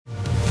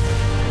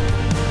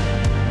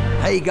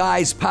Hey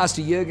guys,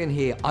 Pastor Jurgen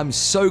here. I'm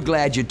so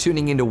glad you're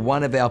tuning into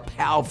one of our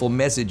powerful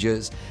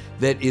messages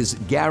that is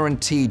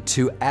guaranteed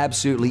to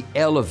absolutely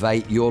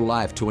elevate your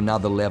life to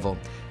another level.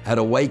 At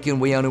Awaken,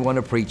 we only want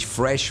to preach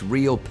fresh,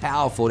 real,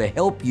 powerful to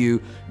help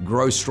you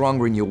grow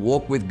stronger in your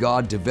walk with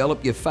God,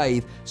 develop your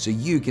faith so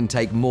you can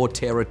take more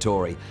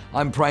territory.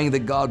 I'm praying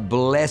that God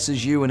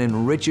blesses you and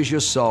enriches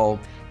your soul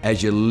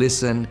as you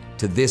listen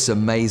to this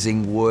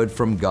amazing word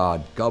from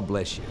God. God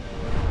bless you.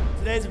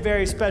 Today's a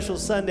very special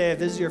Sunday. If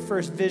this is your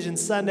first Vision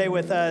Sunday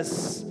with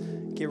us,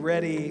 get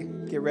ready,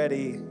 get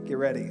ready, get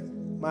ready.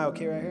 Am I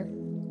okay right here?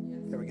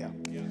 There we go.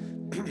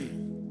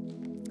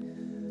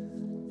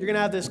 You're going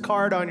to have this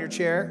card on your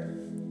chair,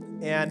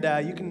 and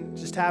you can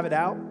just have it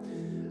out.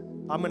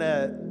 I'm going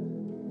to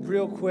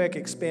real quick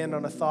expand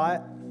on a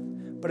thought,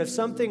 but if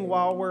something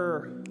while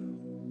we're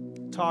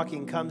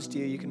talking comes to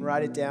you, you can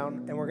write it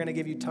down, and we're going to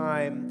give you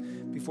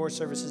time before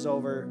service is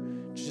over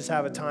to just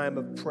have a time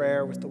of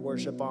prayer with the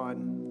worship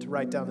on, to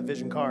write down the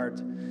vision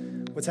card,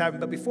 what's happening.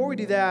 But before we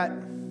do that,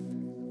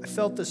 I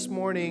felt this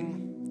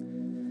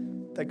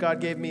morning that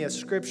God gave me a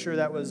scripture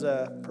that was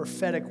a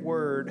prophetic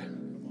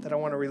word that I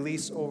want to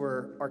release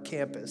over our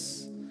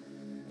campus.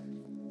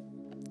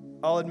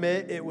 I'll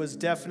admit it was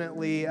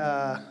definitely,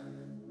 the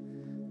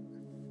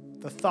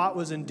thought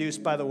was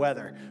induced by the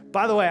weather.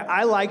 By the way,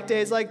 I like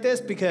days like this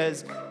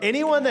because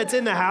anyone that's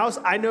in the house,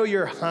 I know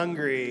you're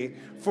hungry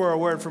for a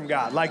word from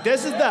God. Like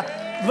this is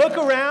look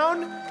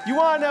around. You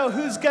want to know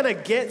who's going to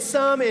get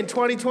some in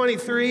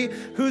 2023?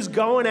 Who's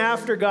going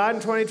after God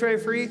in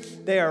 2023?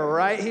 They are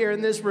right here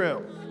in this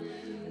room.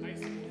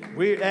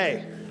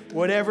 Hey,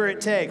 whatever it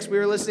takes. We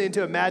were listening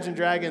to Imagine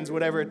Dragons,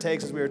 Whatever It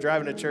Takes, as we were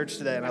driving to church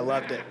today, and I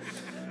loved it.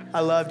 I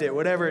loved it.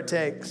 Whatever it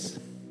takes.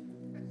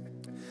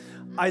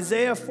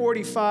 Isaiah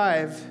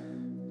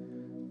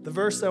 45, the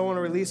verse that I want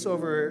to release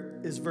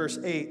over is verse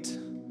 8.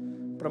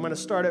 But I'm going to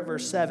start at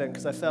verse 7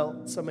 because I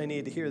felt somebody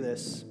needed to hear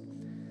this.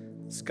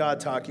 It's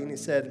God talking. He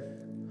said,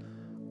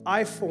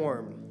 I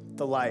form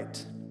the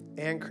light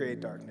and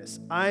create darkness.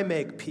 I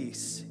make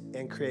peace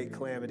and create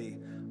calamity.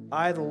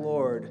 I, the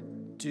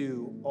Lord,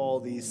 do all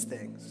these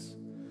things.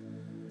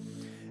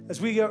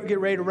 As we get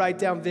ready to write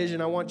down vision,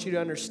 I want you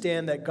to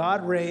understand that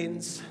God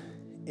reigns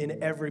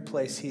in every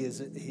place He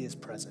is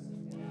present.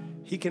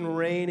 He can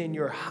reign in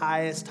your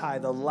highest high,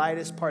 the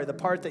lightest part, the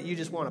part that you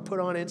just want to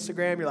put on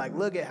Instagram. You're like,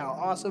 look at how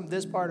awesome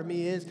this part of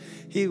me is.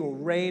 He will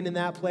reign in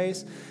that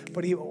place,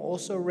 but He will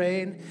also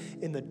reign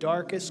in the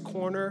darkest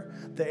corner,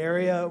 the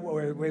area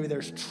where maybe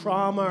there's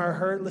trauma or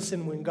hurt.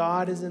 Listen, when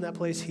God is in that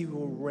place, He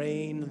will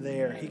reign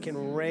there. He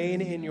can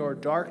reign in your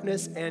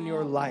darkness and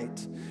your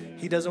light.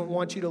 He doesn't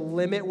want you to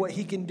limit what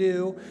He can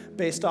do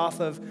based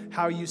off of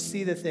how you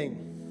see the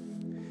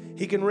thing.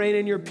 He can reign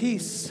in your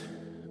peace.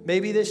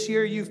 Maybe this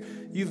year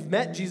you've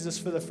met Jesus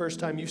for the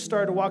first time. You've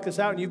started to walk this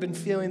out and you've been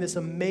feeling this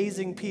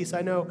amazing peace.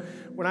 I know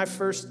when I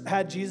first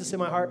had Jesus in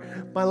my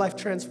heart, my life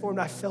transformed.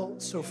 I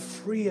felt so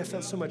free. I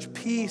felt so much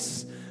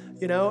peace,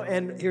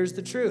 and here's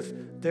the truth.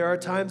 There are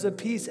times of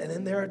peace, and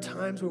then there are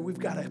times where we've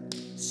got to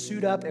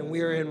suit up and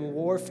we are in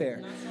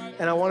warfare.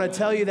 And I want to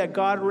tell you that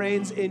God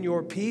reigns in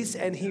your peace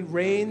and He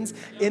reigns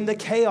in the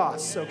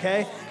chaos,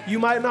 okay? You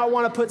might not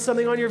want to put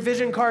something on your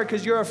vision card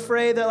because you're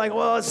afraid that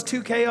it's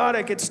too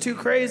chaotic, it's too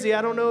crazy,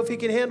 I don't know if He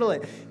can handle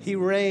it. He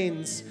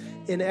reigns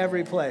in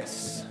every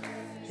place.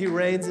 He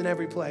reigns in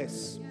every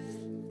place.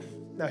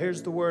 Now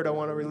here's the word I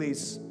want to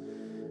release.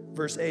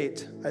 Verse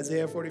 8,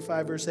 Isaiah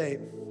 45, verse 8.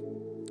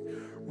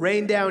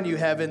 Rain down, you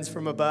heavens,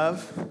 from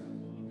above,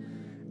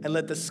 and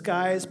let the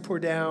skies pour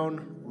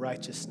down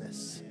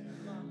righteousness.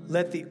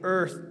 Let the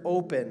earth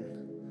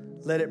open,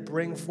 let it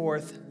bring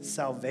forth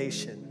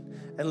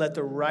salvation, and let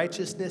the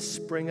righteousness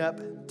spring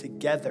up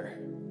together.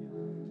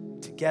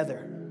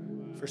 Together.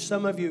 For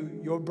some of you,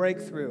 your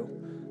breakthrough,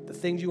 the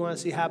things you want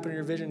to see happen in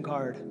your vision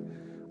card,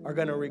 are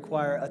going to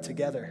require a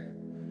together.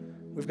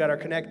 We've got our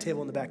connect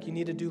table in the back. You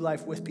need to do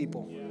life with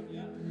people.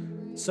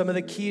 Some of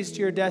the keys to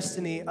your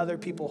destiny, other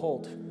people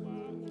hold.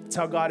 That's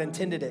how God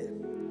intended it.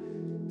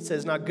 It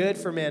says, not good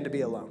for man to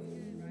be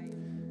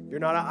alone. You're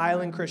not an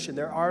island Christian.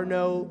 There are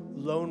no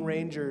lone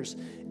rangers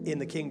in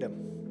the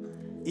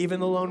kingdom. Even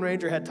the Lone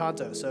Ranger had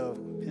Tonto, so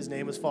his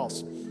name was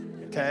false.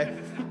 Okay?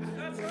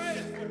 That's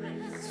right.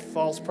 It's a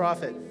false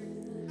prophet.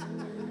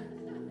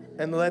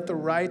 And let the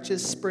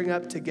righteous spring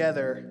up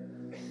together.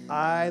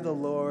 I, the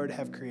Lord,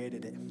 have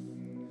created it.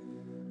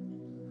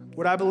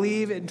 What I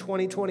believe in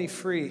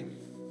 2023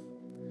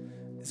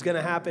 is going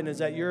to happen is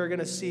that you're going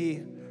to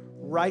see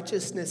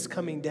righteousness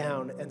coming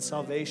down and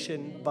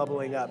salvation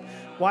bubbling up.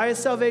 Why is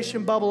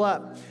salvation bubble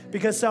up?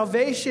 Because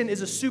salvation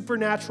is a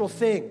supernatural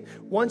thing.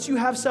 Once you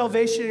have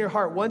salvation in your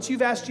heart, once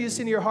you've asked Jesus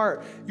into your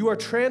heart, you are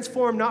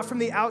transformed not from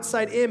the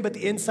outside in, but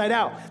the inside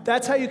out.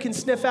 That's how you can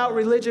sniff out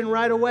religion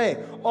right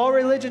away. All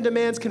religion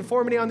demands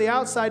conformity on the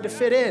outside to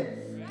fit in.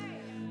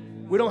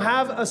 We don't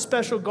have a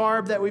special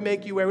garb that we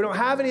make you wear. We don't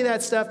have any of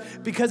that stuff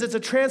because it's a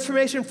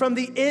transformation from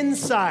the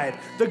inside.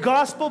 The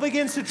gospel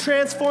begins to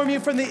transform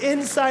you from the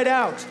inside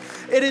out.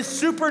 It is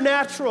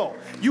supernatural.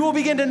 You will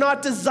begin to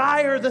not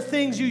desire the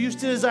things you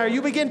used to desire.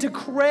 You begin to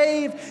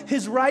crave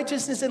his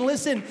righteousness, and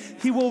listen,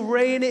 he will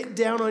rain it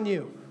down on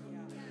you.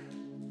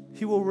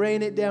 He will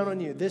rain it down on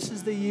you. This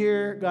is the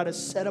year God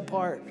has set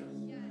apart.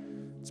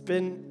 It's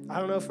been, I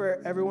don't know for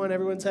everyone,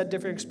 everyone's had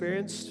different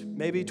experience.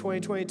 Maybe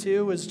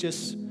 2022 was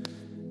just,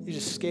 you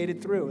just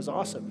skated through. It was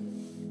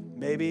awesome.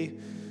 Maybe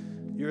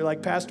you were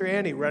like Pastor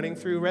Andy running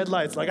through red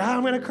lights like,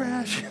 I'm going to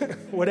crash,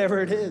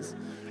 whatever it is.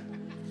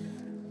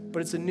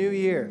 But it's a new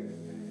year.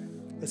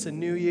 It's a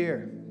new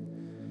year.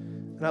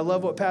 And I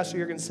love what Pastor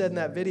Jurgen said in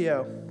that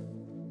video.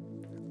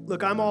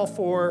 Look, I'm all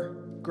for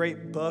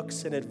great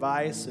books and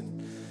advice and,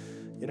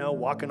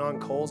 walking on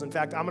coals. In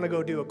fact, I'm going to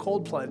go do a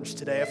cold plunge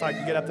today if I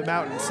can get up the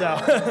mountain. So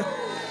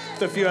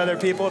with a few other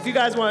people. If you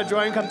guys want to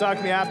join, come talk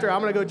to me after. I'm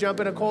going to go jump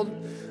in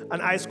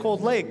an ice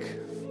cold lake.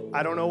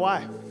 I don't know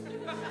why.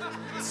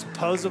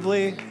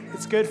 Supposedly,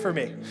 it's good for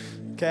me,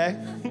 okay?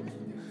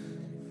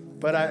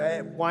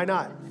 But why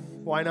not?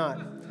 Why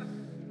not?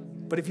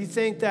 But if you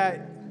think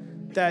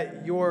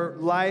that your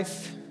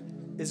life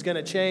is going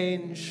to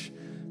change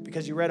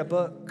because you read a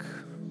book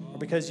or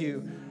because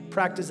you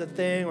practice a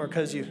thing or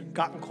because you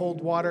got in cold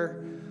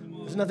water,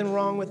 there's nothing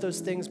wrong with those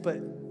things,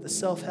 but the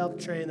self-help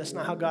train, that's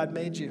not how God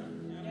made you.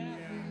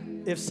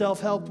 If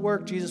self-help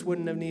worked, Jesus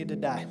wouldn't have needed to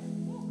die.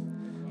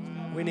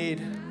 We need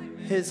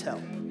his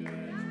help.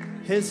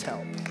 His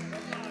help.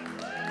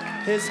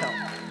 His help.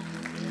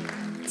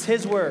 It's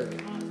his word.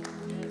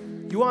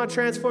 You want to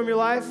transform your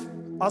life?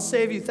 I'll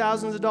save you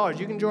thousands of dollars.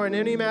 You can join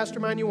any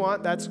mastermind you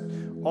want. That's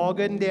all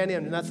good and dandy.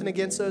 I'm nothing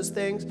against those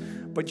things.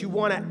 But you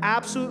want to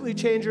absolutely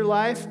change your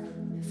life?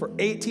 For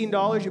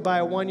 $18, you buy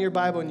a one-year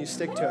Bible and you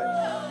stick to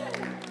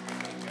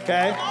it.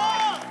 Okay?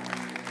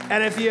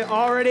 And if you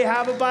already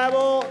have a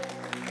Bible,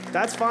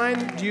 that's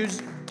fine. You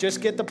just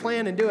get the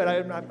plan and do it.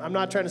 I'm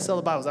not trying to sell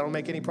the Bibles. I don't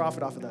make any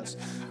profit off of those.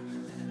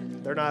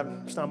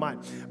 It's not mine.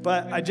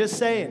 But I'm just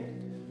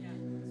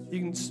saying,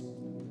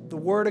 the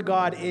Word of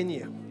God in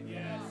you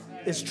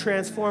is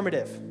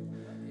transformative.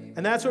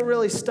 And that's what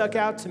really stuck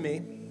out to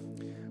me.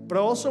 But I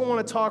also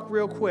want to talk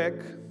real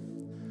quick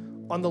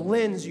on the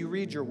lens you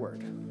read your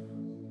Word.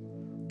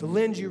 The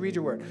lens you read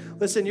your Word.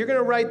 Listen, you're going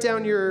to write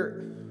down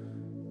your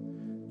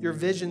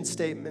vision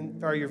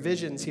statement, or your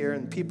visions here,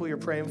 and people you're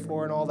praying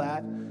for and all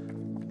that.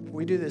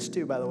 We do this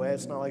too, by the way.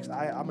 It's not like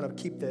I'm going to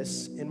keep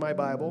this in my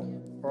Bible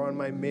or on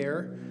my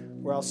mirror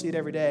where I'll see it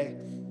every day.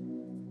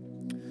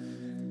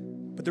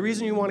 But the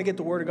reason you want to get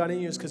the Word of God in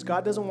you is because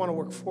God doesn't want to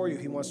work for you.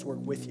 He wants to work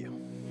with you.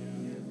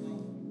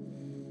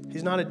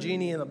 He's not a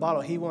genie in a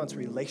bottle. He wants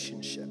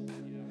relationship.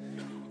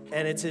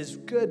 And it's his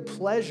good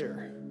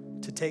pleasure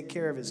to take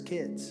care of his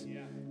kids.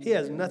 He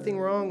has nothing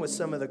wrong with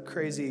some of the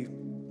crazy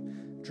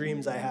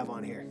dreams I have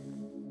on here.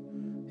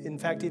 In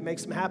fact, it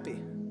makes him happy.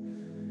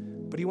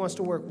 But he wants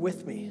to work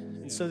with me.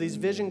 And so these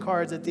vision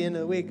cards at the end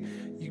of the week,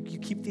 you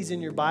keep these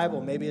in your Bible,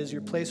 maybe as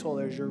your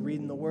placeholder as you're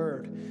reading the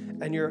Word.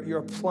 And you're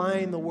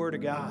applying the Word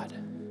of God.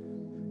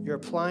 You're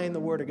applying the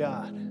Word of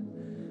God.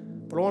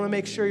 But I want to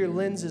make sure your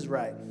lens is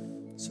right.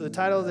 So the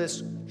title of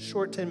this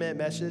short 10-minute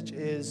message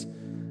is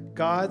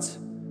God's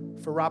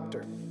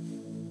Phoropter.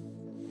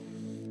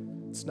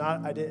 It's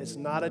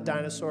not a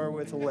dinosaur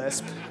with a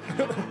lisp.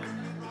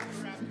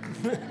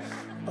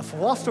 A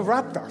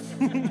velociraptor.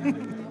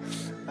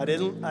 I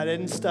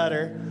didn't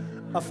stutter.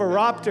 A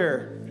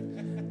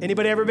phoropter.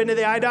 Anybody ever been to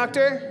the eye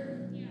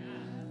doctor?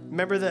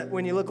 Remember that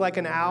when you look like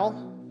an owl?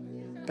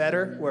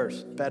 Better,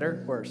 worse,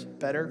 better, worse,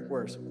 better,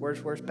 worse,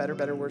 worse, worse, better,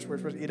 better, worse,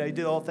 worse, worse. You do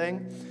the whole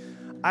thing.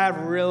 I had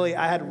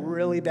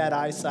really bad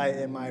eyesight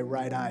in my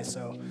right eye,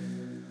 so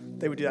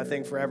they would do that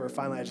thing forever.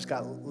 Finally, I just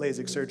got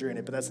LASIK surgery in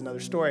it, but that's another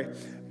story.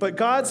 But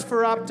God's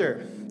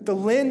phoropter, the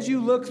lens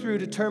you look through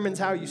determines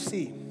how you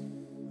see.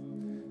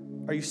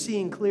 Are you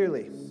seeing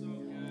clearly?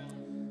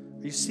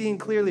 Are you seeing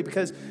clearly?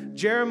 Because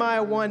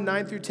Jeremiah 1,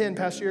 9 through 10,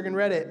 Pastor Jurgen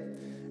read it.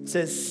 It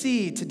says,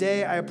 "See,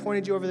 today I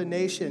appointed you over the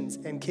nations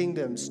and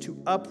kingdoms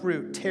to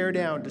uproot, tear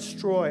down,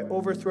 destroy,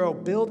 overthrow,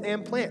 build,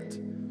 and plant."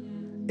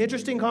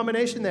 Interesting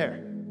combination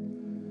there.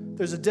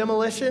 There's a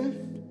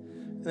demolition,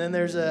 and then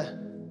there's a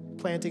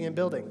planting and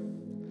building.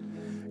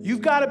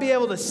 You've got to be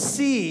able to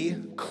see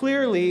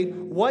clearly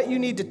what you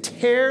need to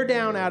tear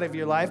down out of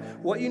your life,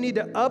 what you need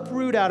to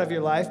uproot out of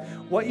your life,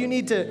 what you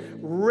need to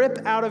rip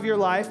out of your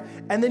life,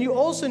 and then you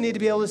also need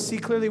to be able to see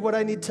clearly what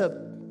I need to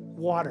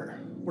water,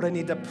 what I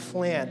need to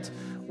plant,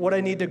 what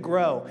I need to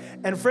grow.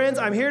 And friends,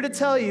 I'm here to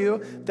tell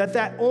you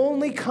that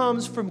only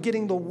comes from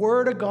getting the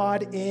Word of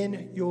God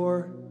in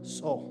your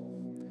soul.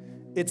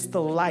 It's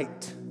the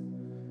light.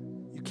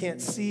 You can't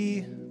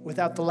see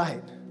without the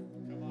light.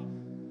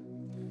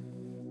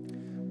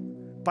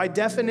 By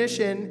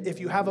definition, if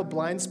you have a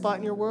blind spot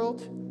in your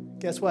world,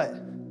 guess what?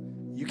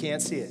 You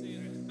can't see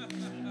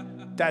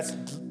it. That's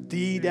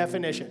the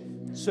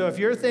definition. So if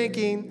you're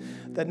thinking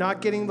that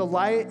not getting the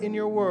light in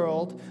your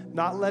world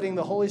not letting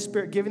the Holy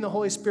Spirit, giving the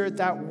Holy Spirit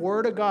that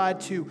word of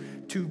God to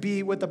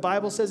be what the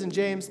Bible says in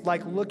James,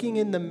 like looking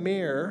in the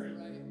mirror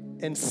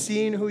and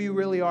seeing who you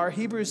really are.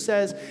 Hebrews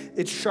says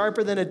it's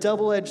sharper than a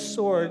double-edged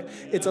sword.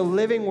 It's a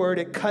living word.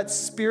 It cuts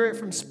spirit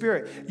from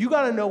spirit. You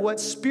got to know what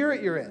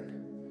spirit you're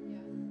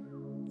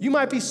in. You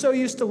might be so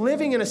used to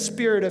living in a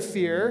spirit of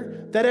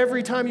fear that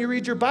every time you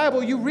read your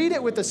Bible, you read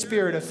it with the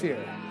spirit of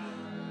fear.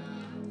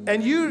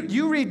 And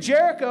you read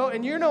Jericho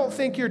and you don't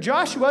think you're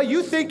Joshua,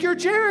 you think you're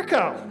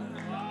Jericho.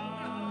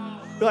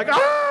 You're like,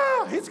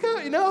 it's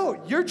going,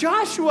 you're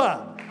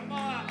Joshua.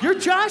 You're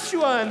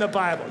Joshua in the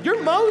Bible.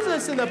 You're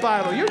Moses in the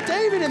Bible. You're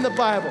David in the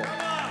Bible.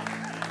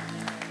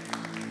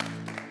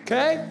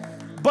 Okay?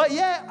 But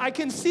yet, I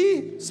can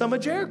see some of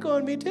Jericho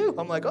in me too.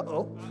 I'm like,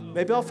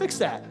 maybe I'll fix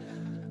that.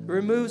 It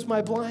removes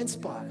my blind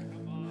spot.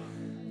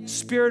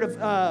 Spirit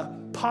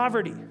of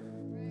poverty.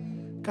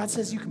 God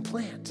says you can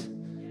plant.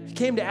 He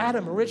came to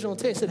Adam, original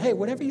intent. He said, hey,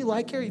 whatever you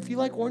like here, if you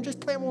like oranges,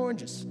 plant more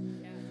oranges.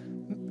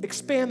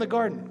 Expand the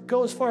garden.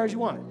 Go as far as you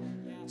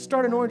want.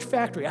 Start an orange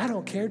factory. I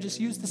don't care. Just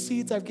use the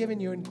seeds I've given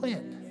you and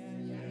plant.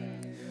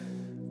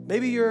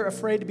 Maybe you're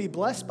afraid to be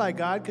blessed by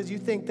God because you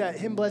think that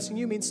him blessing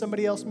you means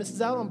somebody else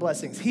misses out on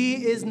blessings.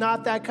 He is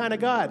not that kind of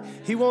God.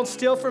 He won't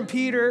steal from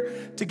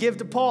Peter to give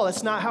to Paul.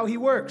 That's not how he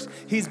works.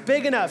 He's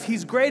big enough.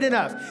 He's great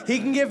enough. He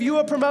can give you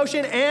a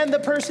promotion and the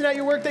person at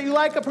your work that you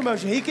like a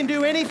promotion. He can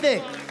do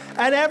anything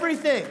and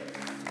everything.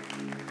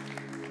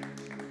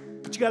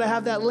 But you got to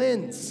have that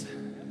lens.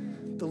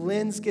 The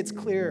lens gets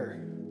clearer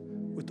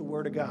with the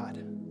Word of God.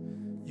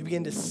 You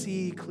begin to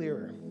see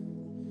clearer.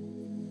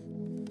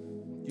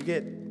 You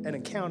get an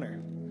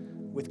encounter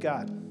with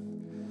God.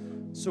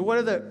 So what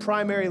are the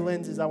primary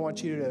lenses I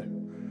want you to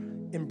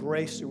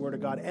embrace the Word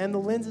of God? And the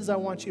lenses I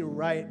want you to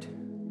write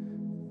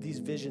these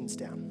visions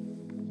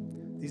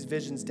down. These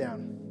visions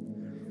down.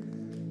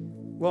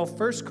 Well,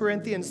 1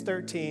 Corinthians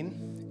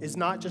 13 is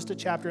not just a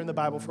chapter in the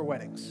Bible for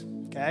weddings,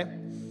 okay?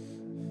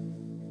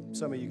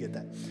 Some of you get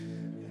that.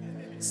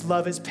 It's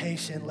love is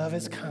patient, love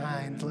is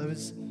kind,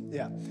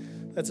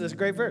 That's a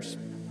great verse.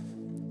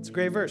 It's a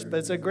great verse, but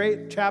it's a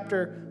great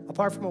chapter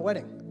apart from a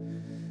wedding.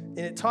 And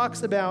it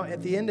talks about,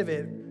 at the end of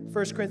it, 1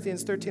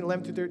 Corinthians 13,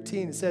 11 through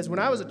 13, it says, when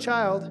I was a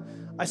child,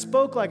 I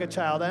spoke like a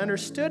child, I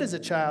understood as a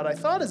child, I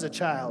thought as a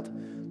child,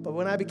 but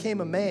when I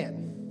became a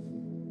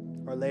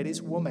man, or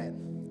ladies,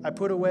 woman, I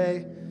put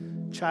away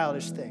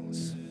childish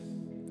things.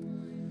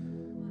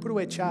 Put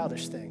away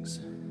childish things.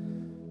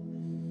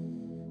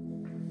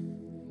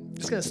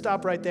 Just going to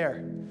stop right there.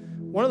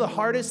 One of the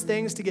hardest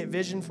things to get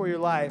vision for your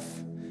life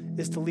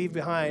is to leave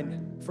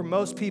behind, for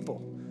most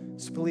people,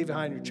 is to leave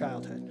behind your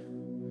childhood.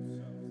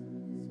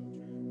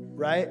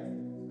 Right?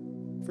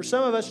 For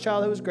some of us,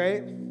 childhood was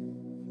great.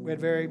 We had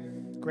very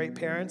great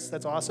parents.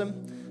 That's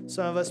awesome.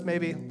 Some of us,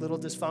 maybe little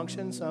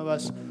dysfunction. Some of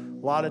us, a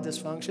lot of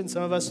dysfunction.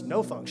 Some of us,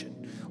 no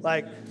function.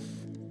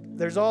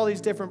 There's all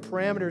these different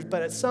parameters,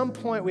 but at some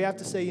point we have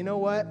to say, you know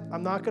what?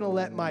 I'm not going to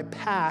let my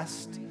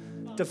past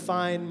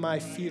define my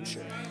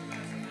future.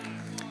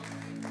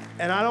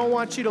 And I don't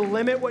want you to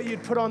limit what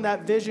you'd put on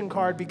that vision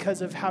card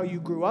because of how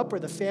you grew up or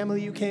the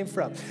family you came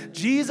from.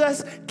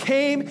 Jesus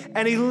came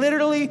and he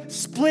literally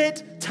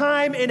split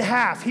time in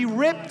half. He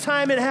ripped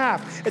time in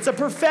half. It's a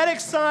prophetic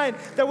sign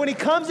that when he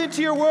comes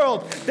into your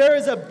world, there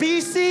is a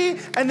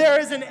BC and there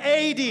is an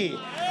AD.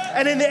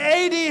 And in the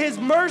AD, his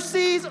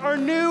mercies are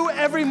new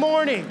every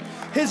morning.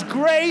 His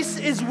grace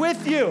is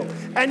with you.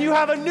 And you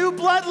have a new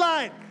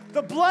bloodline.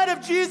 The blood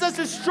of Jesus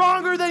is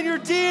stronger than your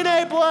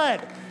DNA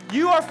blood.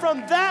 You are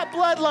from that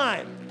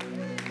bloodline.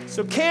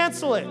 So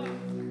cancel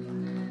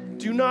it.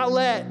 Do not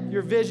let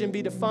your vision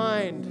be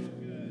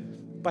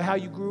defined by how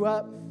you grew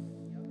up.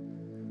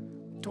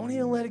 Don't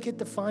even let it get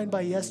defined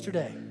by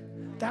yesterday.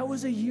 That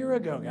was a year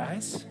ago,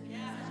 guys.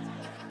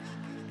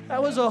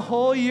 That was a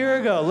whole year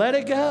ago. Let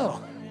it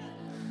go.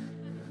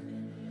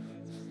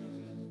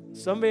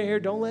 Somebody here,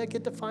 don't let it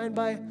get defined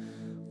by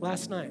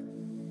last night.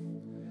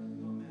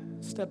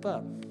 Step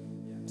up.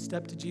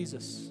 Step to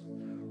Jesus.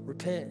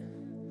 Repent.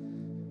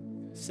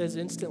 It says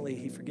instantly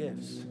he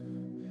forgives.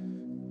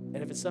 And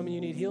if it's something you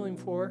need healing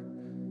for,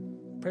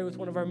 pray with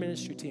one of our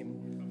ministry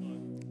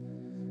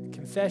team.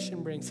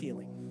 Confession brings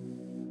healing.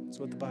 That's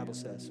what the Bible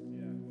says.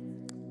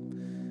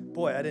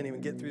 Boy, I didn't even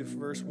get through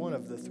verse 1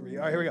 of the 3.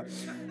 All right, here we go.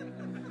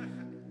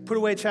 Put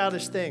away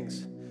childish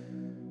things.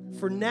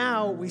 For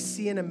now we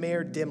see in a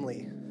mirror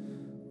dimly.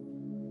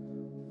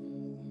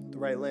 The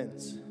right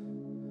lens.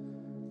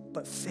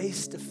 But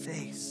face to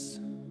face.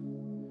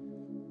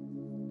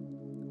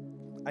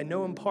 I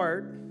know in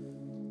part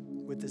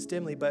with this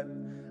dimly, but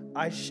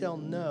I shall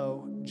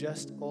know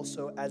just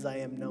also as I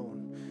am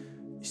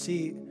known. You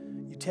see,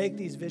 you take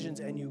these visions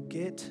and you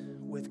get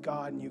with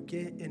God and you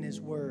get in his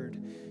word.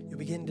 You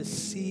begin to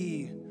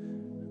see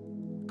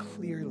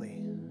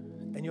clearly.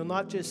 And you'll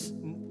not just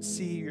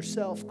see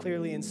yourself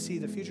clearly and see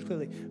the future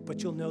clearly,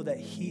 but you'll know that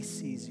he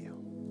sees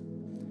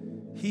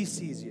you. He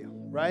sees you,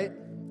 right?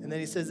 And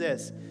then he says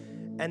this,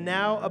 and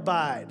now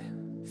abide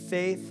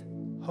faith,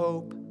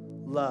 hope,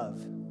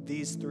 love.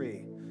 These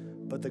three,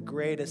 but the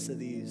greatest of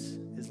these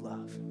is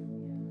love.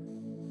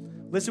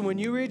 Listen, when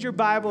you read your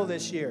Bible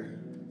this year,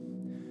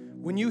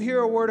 when you hear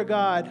a word of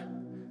God,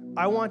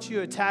 I want you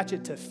to attach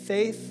it to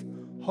faith,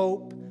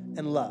 hope,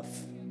 and love.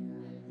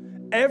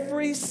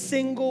 Every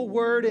single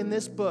word in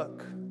this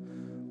book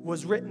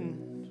was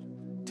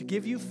written to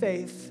give you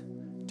faith,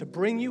 to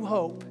bring you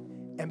hope,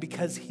 and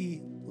because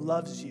he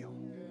loves you.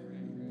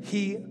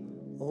 He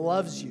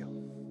loves you.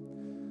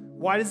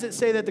 Why does it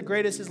say that the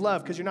greatest is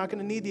love? Because you're not going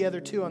to need the other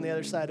two on the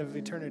other side of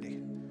eternity.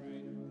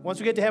 Once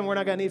we get to heaven, we're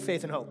not going to need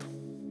faith and hope.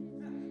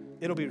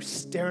 It'll be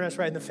staring us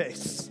right in the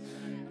face.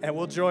 And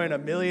we'll join a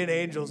million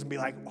angels and be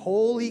like,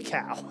 holy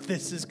cow,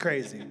 this is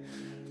crazy.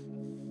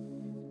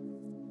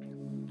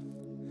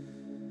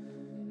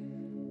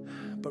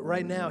 But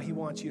right now, he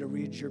wants you to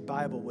read your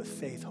Bible with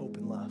faith, hope,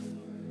 and love.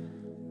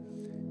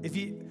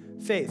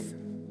 Faith,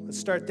 let's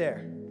start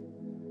there.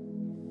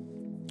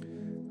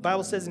 The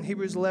Bible says in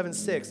Hebrews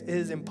 11:6, it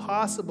is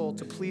impossible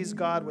to please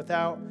God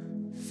without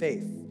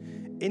faith.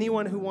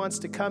 Anyone who wants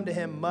to come to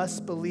him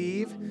must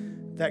believe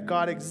that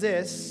God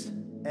exists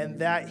and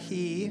that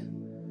he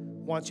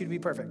wants you to be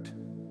perfect.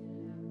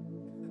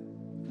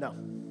 No.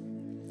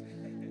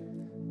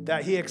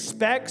 That he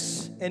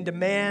expects and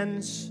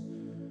demands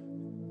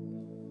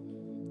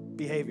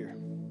behavior.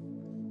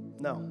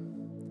 No.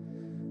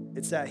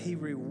 It's that he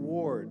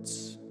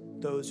rewards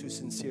those who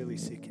sincerely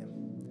seek him.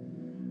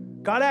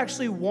 God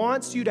actually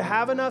wants you to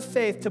have enough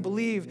faith to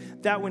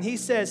believe that when he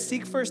says,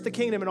 seek first the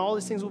kingdom and all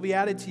these things will be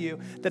added to you,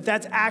 that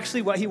that's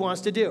actually what he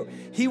wants to do.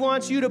 He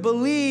wants you to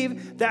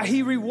believe that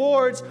he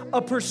rewards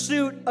a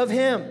pursuit of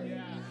him.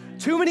 Yeah.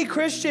 Too many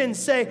Christians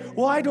say,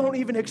 well, I don't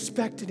even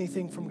expect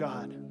anything from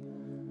God.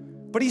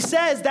 But he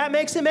says that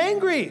makes him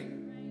angry.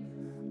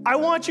 I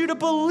want you to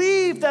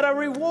believe that I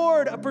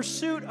reward a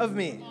pursuit of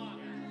me.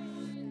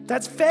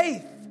 That's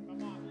faith.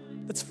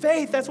 That's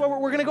faith. That's why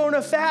we're going to go into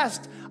a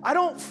fast. I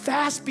don't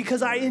fast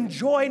because I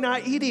enjoy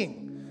not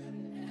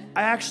eating.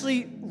 I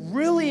actually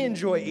really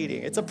enjoy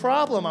eating. It's a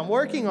problem. I'm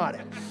working on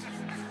it.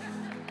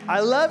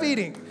 I love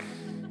eating.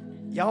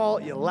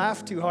 Y'all, you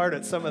laugh too hard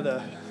at some of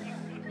the...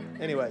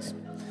 Anyways.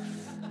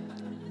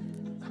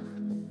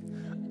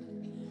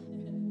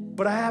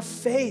 But I have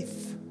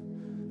faith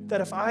that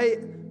if I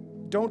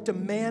don't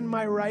demand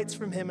my rights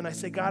from him and I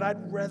say, God,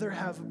 I'd rather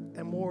have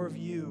more of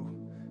you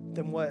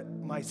than what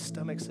my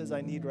stomach says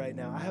I need right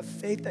now. I have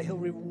faith that he'll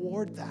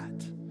reward that.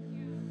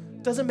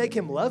 It doesn't make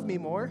him love me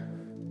more,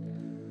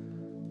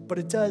 but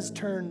it does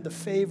turn the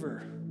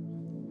favor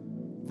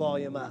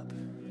volume up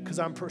because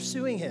I'm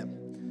pursuing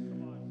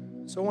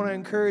him. So I want to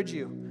encourage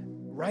you,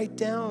 write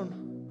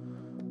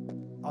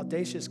down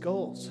audacious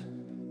goals.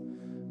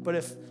 But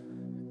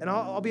and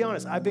I'll be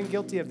honest, I've been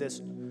guilty of this.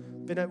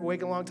 Been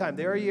awake a long time.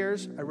 There are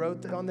years I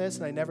wrote on this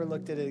and I never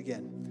looked at it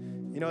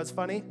again. You know what's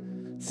funny?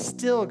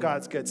 Still,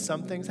 God's good.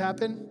 Some things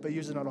happen, but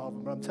usually not all of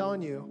them. But I'm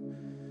telling you,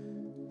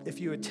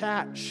 if you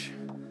attach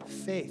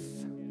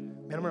faith,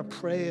 man, I'm going to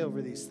pray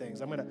over these things.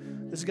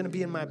 This is going to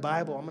be in my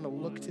Bible. I'm going to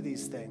look to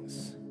these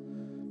things.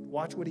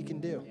 Watch what he can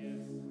do.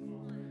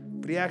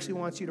 But he actually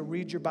wants you to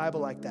read your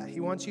Bible like that. He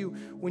wants you,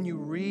 when you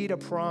read a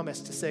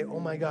promise, to say, oh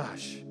my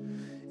gosh,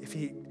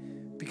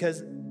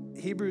 because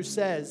Hebrews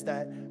says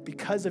that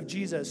because of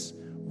Jesus,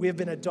 we have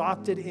been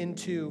adopted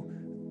into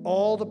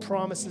all the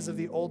promises of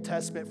the Old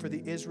Testament for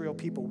the Israel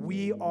people.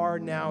 We are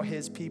now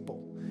his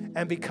people.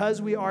 And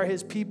because we are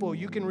his people,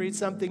 you can read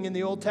something in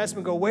the Old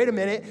Testament and go, wait a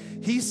minute,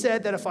 he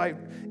said that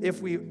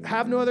if we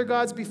have no other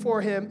gods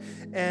before him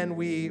and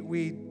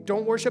we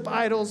don't worship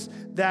idols,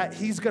 that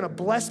he's going to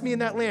bless me in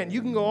that land.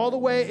 You can go all the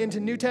way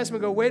into New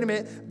Testament and go, wait a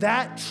minute,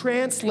 that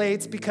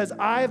translates because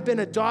I have been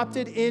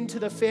adopted into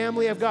the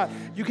family of God.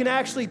 You can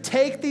actually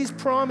take these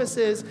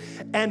promises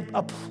and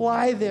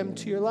apply them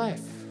to your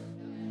life.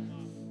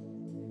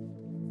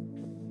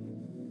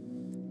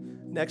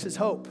 Next is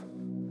hope.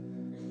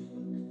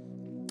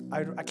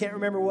 I can't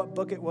remember what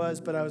book it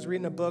was, but I was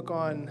reading a book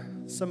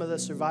on some of the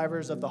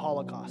survivors of the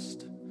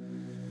Holocaust.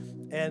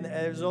 And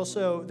there's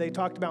also, they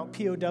talked about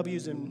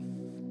POWs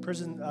in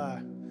prison,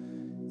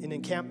 in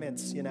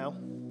encampments, you know.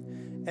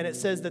 And it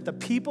says that the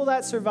people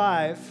that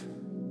survive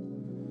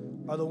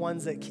are the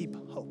ones that keep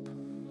hope.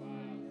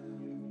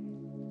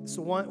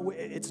 So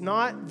it's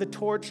not the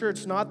torture,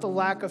 it's not the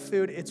lack of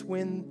food, it's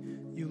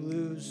when you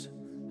lose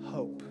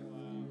hope.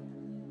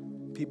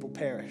 People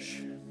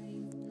perish.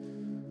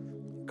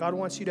 God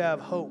wants you to have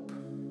hope.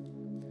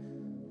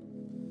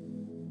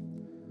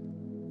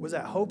 Was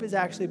that hope is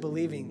actually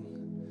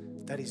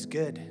believing that he's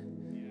good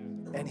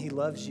and he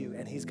loves you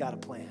and he's got a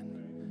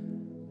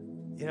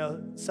plan. You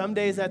know, some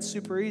days that's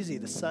super easy.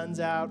 The sun's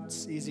out,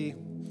 it's easy.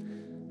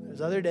 There's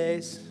other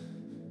days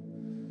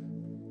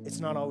it's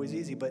not always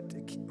easy, but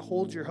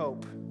hold your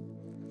hope.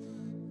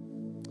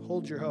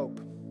 Hold your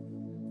hope.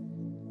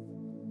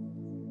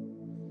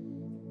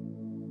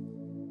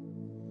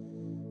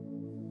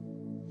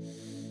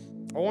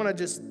 I want to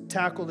just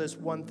tackle this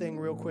one thing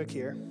real quick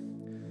here.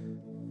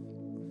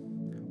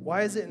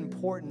 Why is it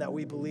important that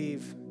we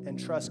believe and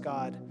trust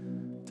God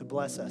to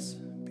bless us?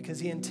 Because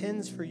he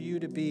intends for you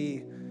to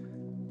be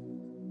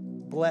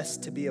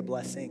blessed to be a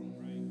blessing.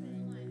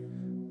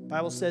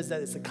 Bible says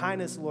that it's the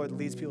kindness of the Lord that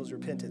leads people to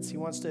repentance. He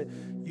wants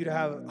you to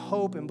have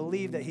hope and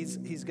believe that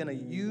he's going to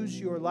use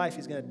your life.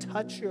 He's going to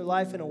touch your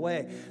life in a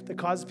way that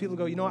causes people to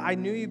go, you know what, I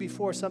knew you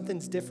before.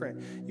 Something's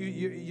different.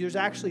 There's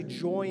actually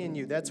joy in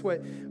you. That's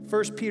what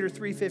 1 Peter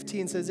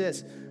 3:15 says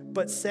this.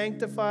 But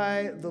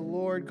sanctify the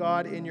Lord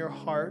God in your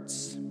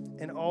hearts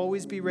and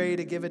always be ready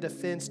to give a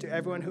defense to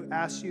everyone who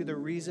asks you the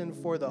reason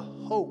for the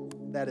hope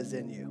that is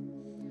in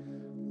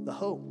you. The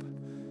hope.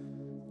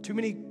 Too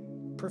many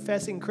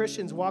professing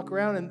Christians walk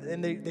around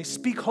and they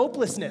speak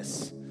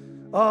hopelessness.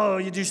 Oh,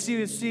 you just see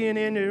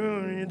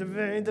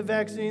CNN, the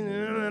vaccine,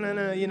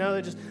 you know,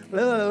 they're just,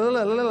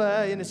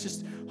 and it's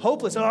just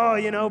hopeless. Oh,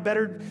 you know,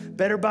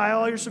 better buy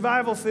all your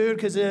survival food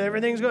because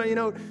everything's going, you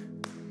know,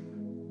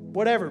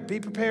 whatever. Be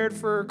prepared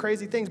for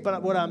crazy things.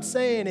 But what I'm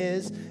saying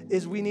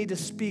is we need to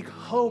speak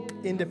hope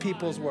into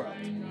people's world.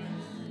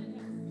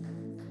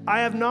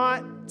 I have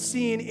not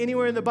seen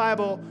anywhere in the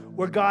Bible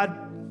where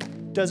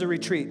God does a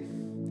retreat.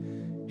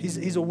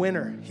 He's a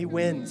winner. He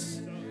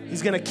wins.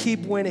 He's going to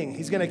keep winning.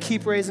 He's going to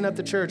keep raising up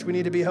the church. We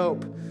need to be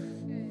hope.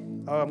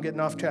 Oh, I'm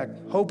getting off track.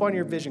 Hope on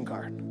your vision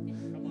card.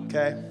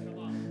 Okay?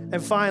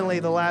 And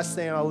finally, the last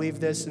thing, I'll leave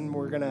this and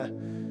we're going to,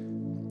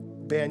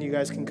 Ben, you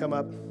guys can come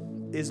up,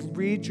 is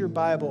read your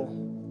Bible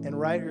and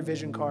write your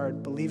vision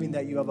card believing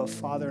that you have a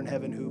Father in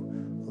heaven who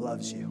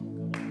loves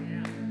you.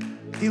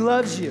 He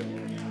loves you.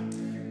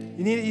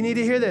 You need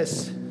to hear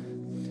this.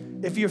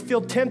 If you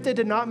feel tempted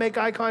to not make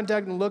eye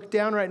contact and look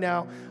down right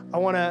now, I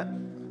want to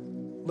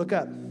look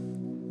up.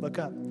 Look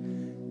up.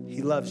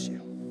 He loves you.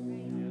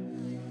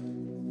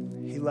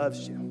 He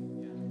loves you.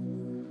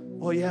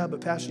 Well, yeah,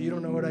 but Pastor, you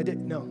don't know what I did.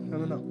 No.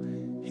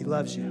 He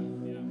loves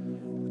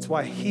you. That's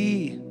why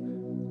he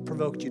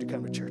provoked you to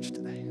come to church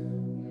today.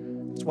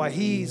 That's why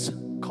he's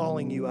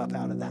calling you up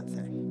out of that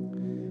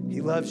thing.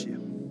 He loves you.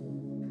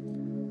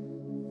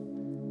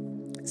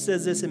 It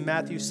says this in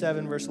Matthew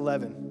 7, verse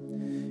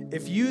 11.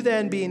 If you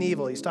then, being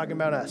evil, he's talking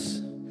about us,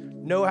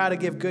 know how to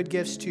give good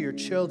gifts to your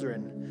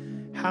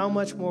children, how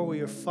much more will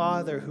your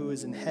Father who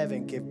is in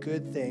heaven give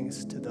good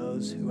things to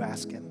those who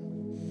ask him?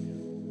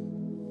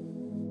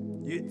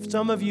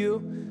 Some of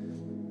you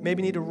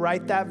maybe need to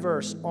write that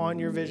verse on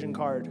your vision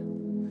card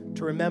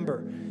to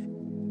remember,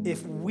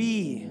 if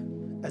we,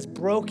 as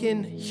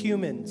broken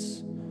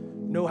humans,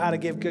 know how to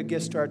give good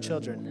gifts to our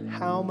children,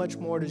 how much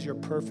more does your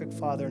perfect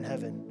Father in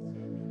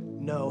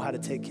heaven know how to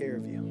take care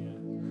of you,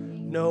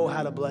 know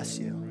how to bless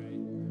you?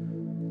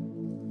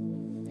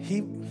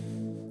 He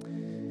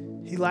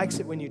likes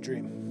it when you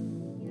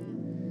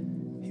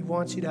dream. He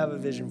wants you to have a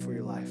vision for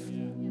your life.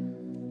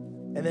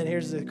 And then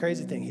here's the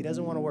crazy thing. He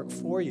doesn't want to work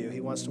for you.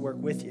 He wants to work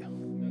with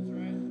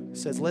you. He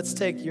says, let's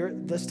take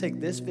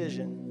this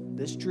vision,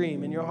 this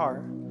dream in your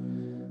heart.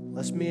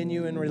 Let's me and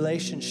you in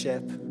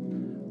relationship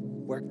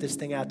work this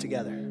thing out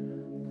together.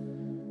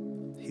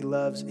 He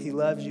loves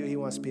you. He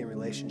wants to be in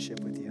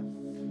relationship with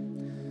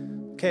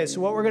you. Okay,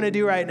 so what we're going to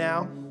do right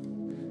now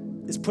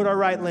is put our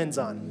right lens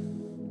on.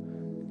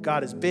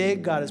 God is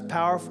big. God is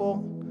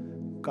powerful.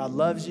 God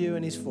loves you,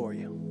 and he's for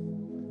you.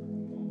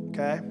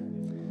 Okay?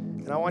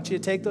 And I want you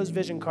to take those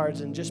vision cards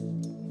and just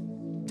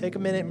take a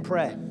minute and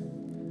pray.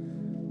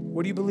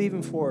 What are you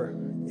believing for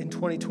in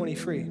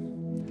 2023?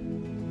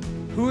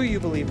 Who are you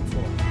believing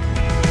for?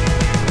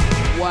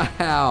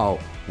 Wow,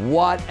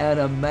 what an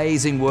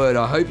amazing word.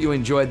 I hope you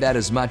enjoyed that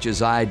as much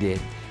as I did.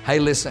 Hey,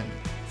 listen,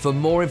 for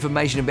more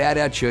information about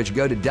our church,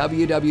 go to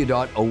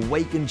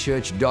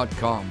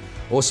www.awakenchurch.com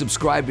or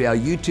subscribe to our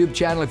YouTube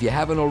channel if you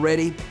haven't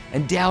already,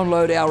 and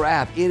download our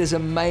app. It is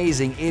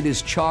amazing. It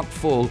is chock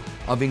full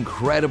of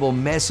incredible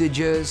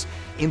messages,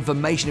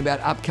 information about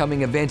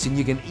upcoming events, and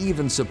you can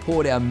even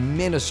support our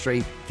ministry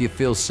if you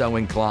feel so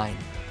inclined.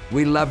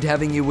 We loved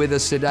having you with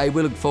us today.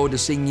 We look forward to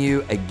seeing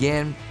you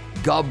again.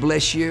 God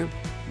bless you.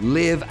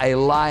 Live a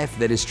life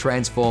that is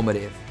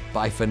transformative.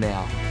 Bye for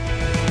now.